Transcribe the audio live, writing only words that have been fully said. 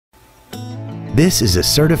This is a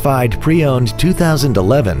certified pre-owned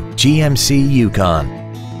 2011 GMC Yukon.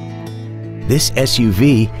 This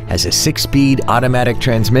SUV has a 6-speed automatic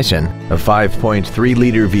transmission, a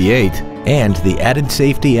 5.3-liter V8, and the added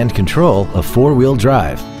safety and control of 4-wheel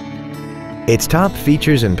drive. Its top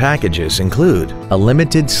features and packages include a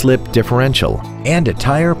limited slip differential and a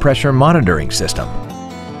tire pressure monitoring system.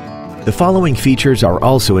 The following features are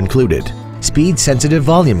also included: speed-sensitive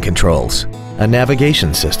volume controls, a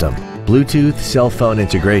navigation system, Bluetooth cell phone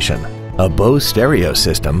integration, a Bose stereo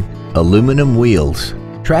system, aluminum wheels,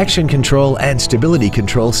 traction control and stability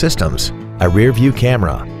control systems, a rear-view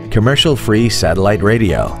camera, commercial-free satellite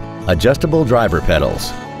radio, adjustable driver pedals,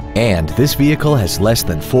 and this vehicle has less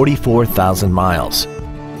than 44,000 miles.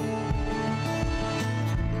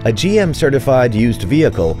 A GM-certified used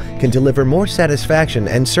vehicle can deliver more satisfaction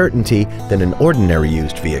and certainty than an ordinary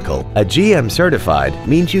used vehicle. A GM-certified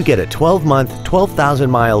means you get a 12-month,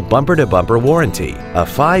 12,000-mile bumper-to-bumper warranty, a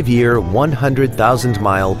 5-year,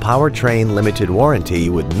 100,000-mile powertrain limited warranty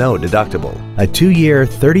with no deductible, a 2-year,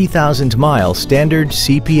 30,000-mile standard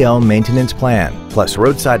CPO maintenance plan, plus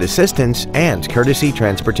roadside assistance and courtesy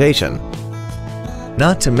transportation.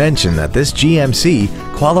 Not to mention that this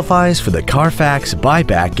GMC qualifies for the Carfax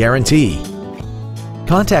buyback guarantee.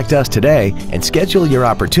 Contact us today and schedule your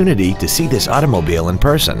opportunity to see this automobile in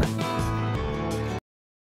person.